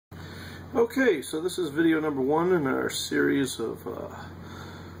Okay, so this is video number 1 in our series of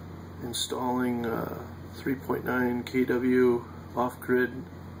installing 3.9 kW off-grid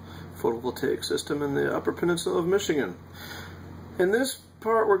photovoltaic system in the Upper Peninsula of Michigan. In this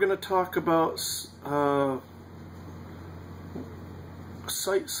part we're going to talk about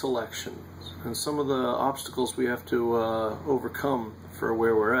site selection and some of the obstacles we have to overcome for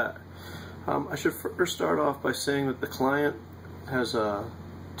where we're at. I should first start off by saying that the client has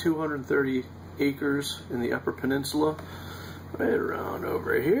 230 acres in the Upper Peninsula, right around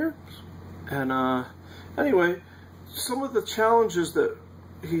over here. And anyway, some of the challenges that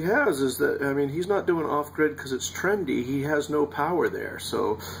he has is that, I mean, he's not doing off-grid because it's trendy. He has no power there,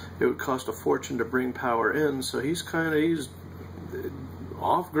 so it would cost a fortune to bring power in. So he's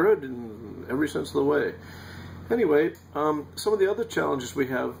off-grid in every sense of the way. Anyway, some of the other challenges we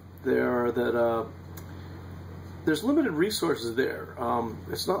have there are that there's limited resources there.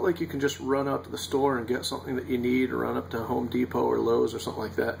 It's not like you can just run out to the store and get something that you need, or run up to Home Depot or Lowe's or something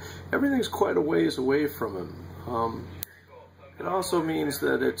like that. Everything's quite a ways away from him. It also means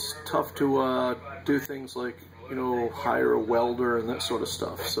that it's tough to do things like, you know, hire a welder and that sort of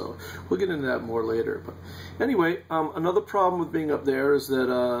stuff. So we'll get into that more later. But anyway, another problem with being up there is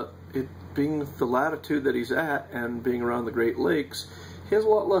that it being the latitude that he's at and being around the Great Lakes, he has a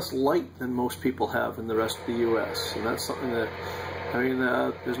lot less light than most people have in the rest of the U.S. And that's something that, I mean,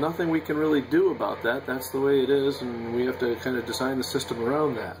 there's nothing we can really do about that. That's the way it is, and we have to kind of design the system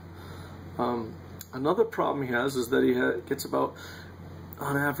around that. Another problem he has is that he gets about,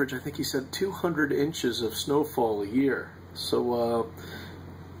 on average, I think he said 200 inches of snowfall a year. So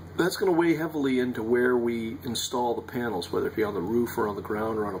that's going to weigh heavily into where we install the panels, whether it be on the roof or on the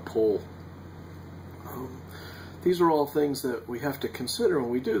ground or on a pole. These are all things that we have to consider when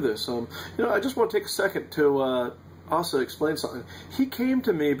we do this. You know, I just want to take a second to also explain something. He came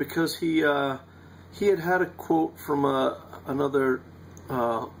to me because he had a quote from another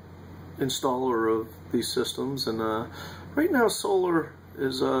installer of these systems, and right now solar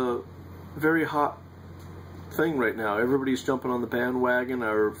is a very hot thing right now. Everybody's jumping on the bandwagon.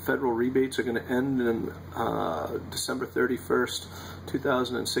 Our federal rebates are going to end in December 31st,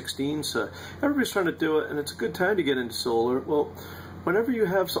 2016, so everybody's trying to do it, and it's a good time to get into solar. Well, whenever you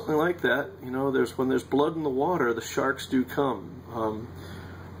have something like that, you know, when there's blood in the water, the sharks do come.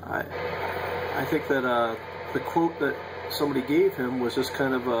 I think that the quote that somebody gave him was just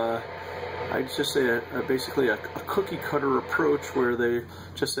kind of I'd just say basically a cookie cutter approach, where they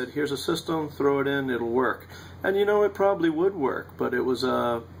just said, here's a system, throw it in, it'll work. And you know, it probably would work, but it was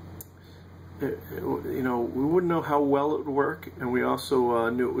you know, we wouldn't know how well it would work, and we also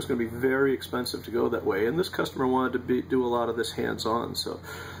knew it was going to be very expensive to go that way. And this customer wanted to do a lot of this hands-on, so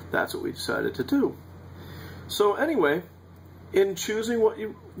that's what we decided to do. So anyway, in choosing what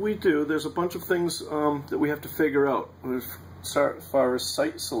we do, there's a bunch of things that we have to figure out as far as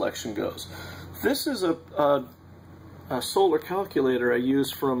site selection goes. This is a solar calculator I use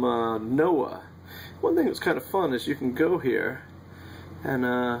from NOAA. One thing that's kind of fun is you can go here,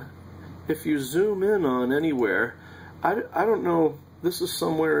 and if you zoom in on anywhere, I don't know, this is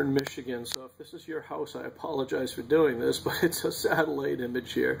somewhere in Michigan, so if this is your house, I apologize for doing this, but it's a satellite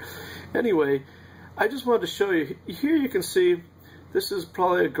image here. Anyway, I just wanted to show you, here you can see this is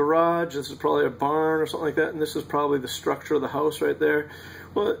probably a garage, this is probably a barn or something like that, and this is probably the structure of the house right there.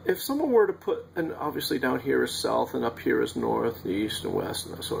 Well, if someone were to put, and obviously down here is south, and up here is north, and east, and west,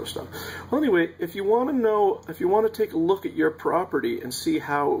 and that sort of stuff. Well, anyway, if you want to know, if you want to take a look at your property and see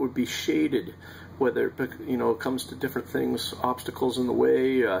how it would be shaded, whether, you know, it comes to different things, obstacles in the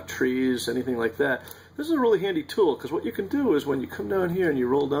way, trees, anything like that, this is a really handy tool, because what you can do is when you come down here and you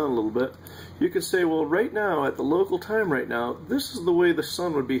roll down a little bit, you can say, well, right now, at the local time right now, this is the way the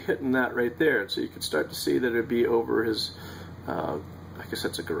sun would be hitting that right there. And so you can start to see that it would be over his, I guess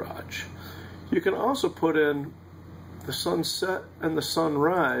that's a garage. You can also put in the sunset and the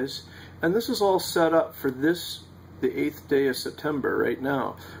sunrise, and this is all set up for this, the 8th day of September right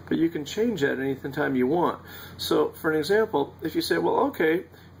now, but you can change that any time you want. So for an example, if you say, well, okay,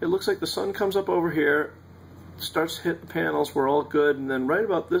 it looks like the sun comes up over here, starts to hit the panels, we're all good, and then right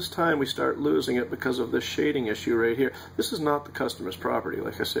about this time we start losing it because of this shading issue right here. This is not the customer's property.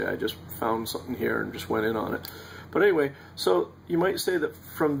 Like I say, I just found something here and just went in on it. But anyway, so you might say that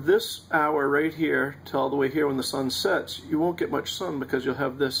from this hour right here to all the way here when the sun sets, you won't get much sun because you'll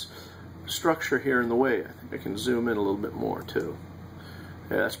have this structure here in the way. I think I can zoom in a little bit more too.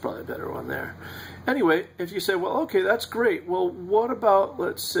 Yeah, that's probably a better one there. Anyway, if you say, well, okay, that's great. Well, what about,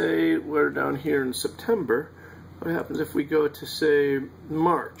 let's say, we're down here in September. What happens if we go to, say,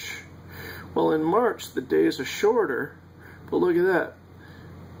 March? Well, in March, the days are shorter, but look at that.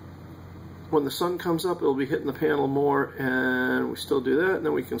 when the sun comes up, it'll be hitting the panel more, and we still do that. And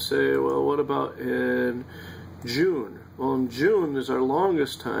then we can say, well, what about in June? Well, in June is our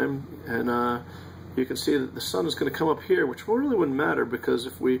longest time, and you can see that the sun is going to come up here, which really wouldn't matter, because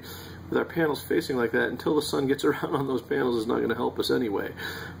if we, with our panels facing like that, until the sun gets around on those panels, is not going to help us anyway.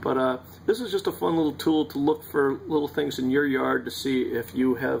 But this is just a fun little tool to look for little things in your yard to see if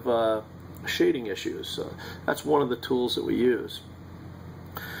you have shading issues. So that's one of the tools that we use.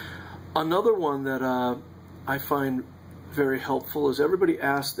 Another one that I find very helpful is everybody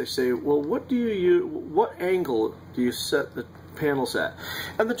asks, they say, well, what angle do you set the panels at?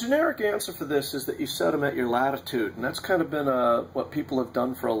 And the generic answer for this is that you set them at your latitude, and that's kind of been what people have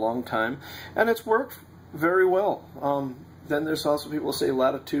done for a long time, and it's worked very well. Then there's also people who say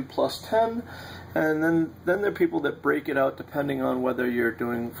latitude plus 10, and then there are people that break it out depending on whether you're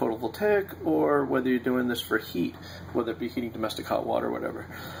doing photovoltaic or whether you're doing this for heat, whether it be heating domestic hot water or whatever.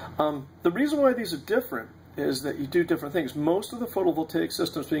 The reason why these are different is that you do different things. Most of the photovoltaic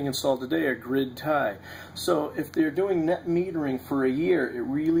systems being installed today are grid tie. So if they're doing net metering for a year, it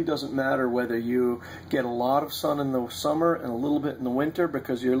really doesn't matter whether you get a lot of sun in the summer and a little bit in the winter,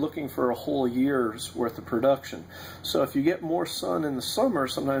 because you're looking for a whole year's worth of production. So if you get more sun in the summer,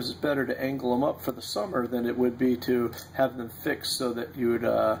 sometimes it's better to angle them up for the summer than it would be to have them fixed so that you would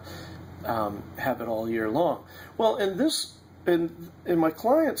have it all year long. Well, in my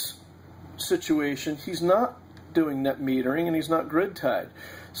client's situation, he's not doing net metering and he's not grid tied.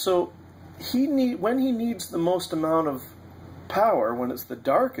 So when he needs the most amount of power, when it's the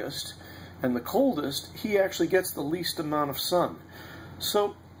darkest and the coldest, he actually gets the least amount of sun.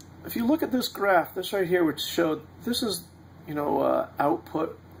 So if you look at this graph, this right here, which showed, this is,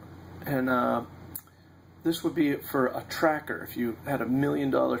 output, and this would be for a tracker. If you had $1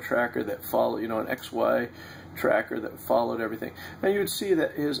 million tracker that followed, an XY tracker that followed everything, and you would see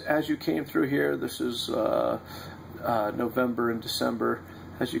that as you came through here, this is November and December,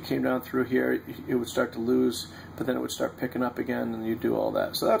 as you came down through here, it would start to lose, but then it would start picking up again, and you do all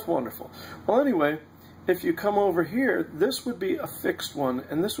that. So that's wonderful. Well, anyway, if you come over here, this would be a fixed one,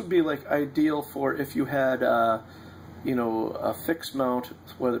 and this would be like ideal for if you had a fixed mount,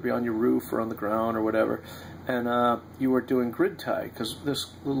 whether it be on your roof or on the ground or whatever, and you were doing grid tie, because this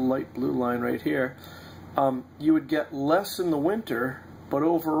little light blue line right here, you would get less in the winter, but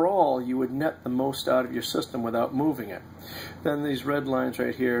overall you would net the most out of your system without moving it. Then these red lines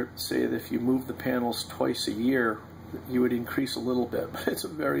right here say that if you move the panels twice a year, you would increase a little bit, but it's a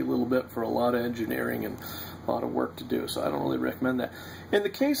very little bit for a lot of engineering and a lot of work to do, so I don't really recommend that. In the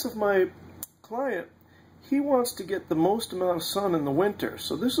case of my client, he wants to get the most amount of sun in the winter,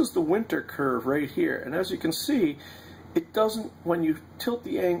 so this is the winter curve right here, and as you can see, it doesn't, when you tilt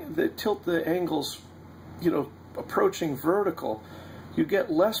the angles, approaching vertical, you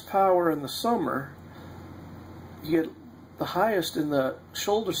get less power in the summer, you get the highest in the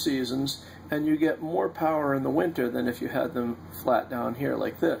shoulder seasons, and you get more power in the winter than if you had them flat down here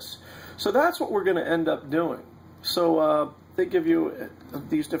like this. So that's what we're going to end up doing. So they give you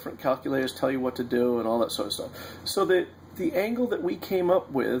these different calculators, tell you what to do and all that sort of stuff. So the angle that we came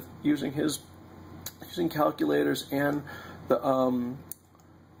up with using calculators and the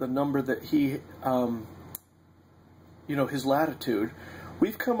number that he his latitude,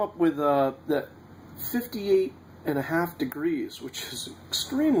 we've come up with that 58.5 degrees, which is an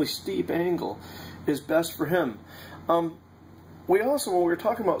extremely steep angle, is best for him. We also, when we were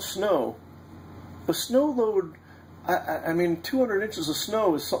talking about snow, the snow load, I mean, 200 inches of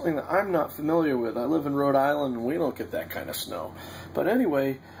snow is something that I'm not familiar with. I live in Rhode Island and we don't get that kind of snow. But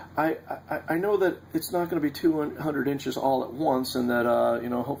anyway, I know that it's not going to be 200 inches all at once, and that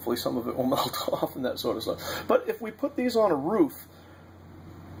hopefully some of it will melt off and that sort of stuff. But if we put these on a roof,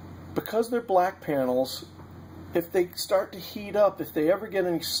 because they're black panels, if they start to heat up, if they ever get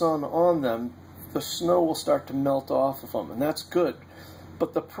any sun on them, the snow will start to melt off of them, and that's good.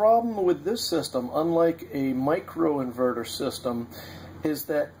 But the problem with this system, unlike a microinverter system, is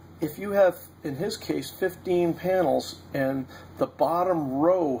that if you have, in his case, 15 panels and the bottom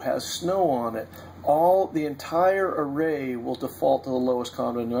row has snow on it, the entire array will default to the lowest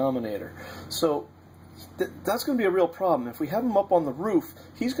common denominator. So that's going to be a real problem. If we have him up on the roof,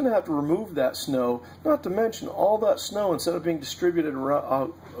 he's going to have to remove that snow, not to mention all that snow, instead of being distributed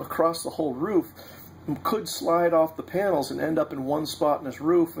across the whole roof, could slide off the panels and end up in one spot in his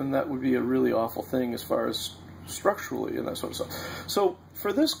roof, and that would be a really awful thing as far as structurally and that sort of stuff. So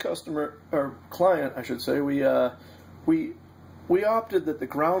for this customer, or client I should say, we opted that the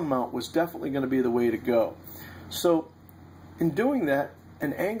ground mount was definitely going to be the way to go. So in doing that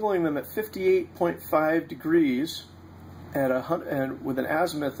and angling them at 58.5 degrees and with an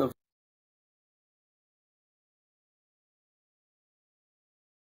azimuth of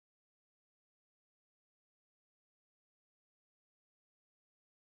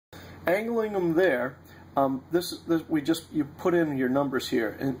angling them there, you put in your numbers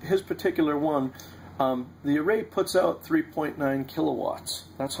here. In his particular one, the array puts out 3.9 kilowatts.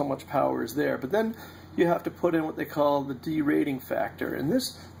 That's how much power is there. But then you have to put in what they call the derating factor. And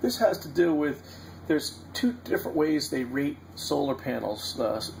this has to do with, there's two different ways they rate solar panels.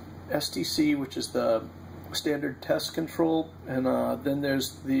 The STC, which is the standard test control, and then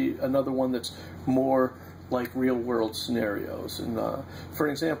there's another one that's more like real-world scenarios. And for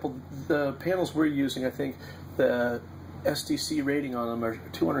example, the panels we're using, I think the STC rating on them are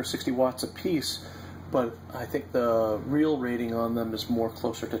 260 watts apiece, but I think the real rating on them is more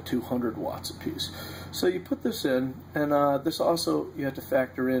closer to 200 watts apiece. So you put this in, and this also, you have to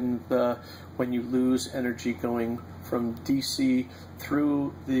factor in when you lose energy going from DC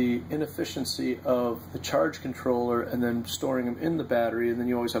through the inefficiency of the charge controller and then storing them in the battery, and then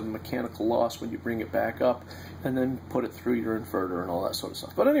you always have a mechanical loss when you bring it back up and then put it through your inverter and all that sort of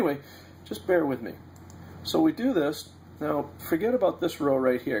stuff. But anyway, just bear with me. So we do this. Now forget about this row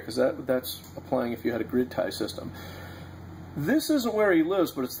right here, because that's applying if you had a grid tie system. This isn't where he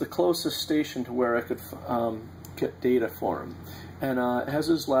lives, but it's the closest station to where I could get data for him. And it has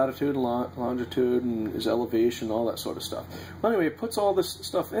his latitude, longitude, and his elevation, all that sort of stuff. Well, anyway, it puts all this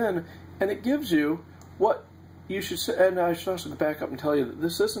stuff in, and it gives you what you should say. And I should also back up and tell you that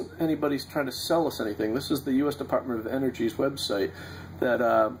this isn't anybody's trying to sell us anything. This is the U.S. Department of Energy's website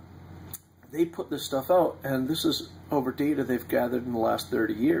that they put this stuff out, and this is over data they've gathered in the last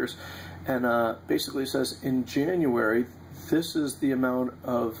 30 years. And basically it says in January, this is the amount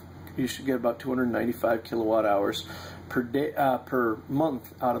of, you should get about 295 kilowatt hours per day, per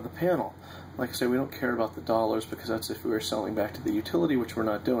month out of the panel. Like I say, we don't care about the dollars because that's if we were selling back to the utility, which we're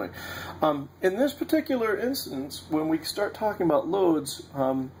not doing. In this particular instance, when we start talking about loads,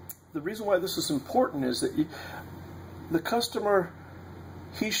 the reason why this is important is that the customer,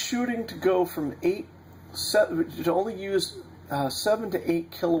 he's shooting to go from to only use 7 to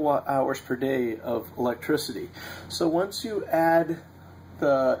 8 kilowatt hours per day of electricity. So once you add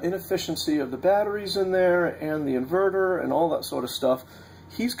the inefficiency of the batteries in there and the inverter and all that sort of stuff,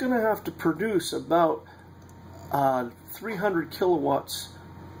 he's going to have to produce about 300 kilowatts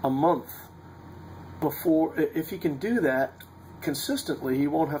a month before, if he can do that consistently, he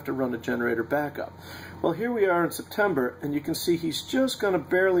won't have to run a generator backup. Well, here we are in September, and you can see he's just going to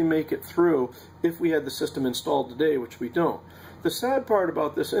barely make it through if we had the system installed today, which we don't. The sad part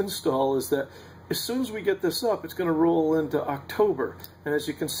about this install is that as soon as we get this up, it's going to roll into October. And as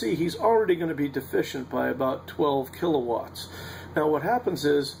you can see, he's already going to be deficient by about 12 kilowatts. Now what happens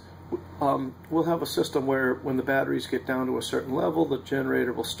is, we'll have a system where when the batteries get down to a certain level, the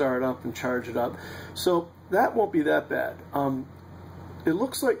generator will start up and charge it up. So that won't be that bad. It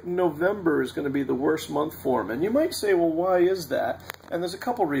looks like November is going to be the worst month for him. And you might say, well, why is that? And there's a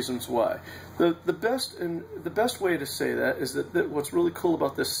couple reasons why. The best way to say that is that what's really cool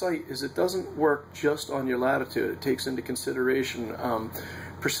about this site is it doesn't work just on your latitude. It takes into consideration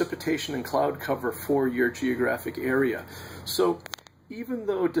precipitation and cloud cover for your geographic area. So even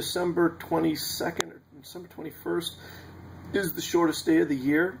though December 22nd or December 21st is the shortest day of the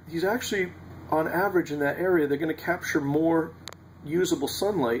year, he's actually, on average in that area, they're going to capture more usable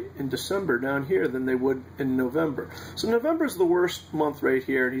sunlight in December down here than they would in November. So November is the worst month right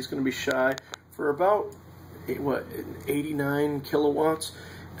here, and he's going to be shy for about, 89 kilowatts.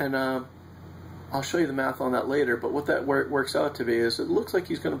 And I'll show you the math on that later, but what that works out to be is it looks like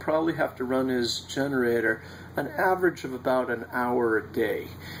he's going to probably have to run his generator an average of about an hour a day.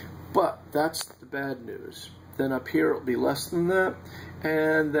 But that's the bad news. Then up here it'll be less than that,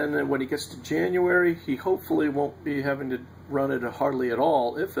 and then when he gets to January, he hopefully won't be having to run it hardly at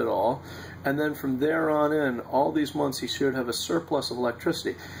all, if at all, and then from there on in, all these months he should have a surplus of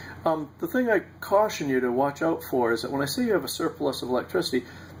electricity. The thing I caution you to watch out for is that when I say you have a surplus of electricity,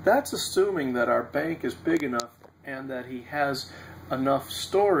 that's assuming that our bank is big enough and that he has enough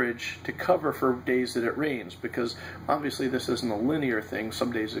storage to cover for days that it rains, because obviously this isn't a linear thing.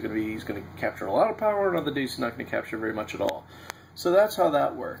 Some days he's going to capture a lot of power, and other days he's not going to capture very much at all. So that's how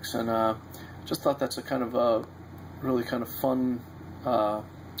that works, and just thought that's a kind of a really kind of fun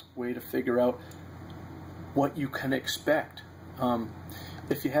way to figure out what you can expect.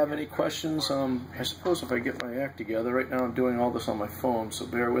 If you have any questions, I suppose if I get my act together, right now I'm doing all this on my phone, so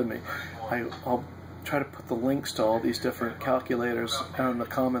bear with me. I'll try to put the links to all these different calculators down in the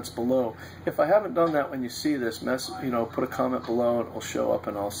comments below. If I haven't done that when you see this, put a comment below and it'll show up,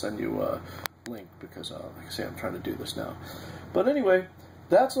 and I'll send you a link, because like I say, I'm trying to do this now. But anyway,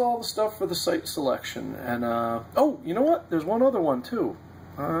 that's all the stuff for the site selection. And oh, you know what? There's one other one too.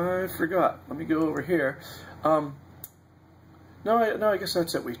 I forgot. Let me go over here. No, I guess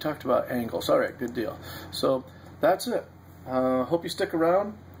that's it. We talked about angles. All right, good deal. So that's it. Hope you stick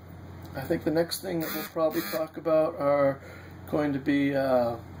around. I think the next thing that we'll probably talk about are going to be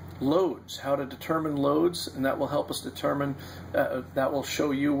loads, how to determine loads, and that will help us determine, that will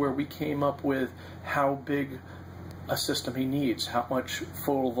show you where we came up with how big a system he needs, how much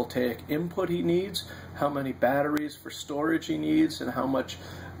photovoltaic input he needs, how many batteries for storage he needs, and how much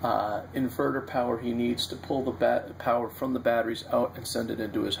inverter power he needs to pull the power from the batteries out and send it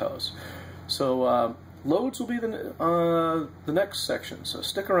into his house. So loads will be the next section, so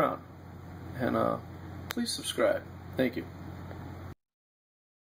stick around and please subscribe. Thank you.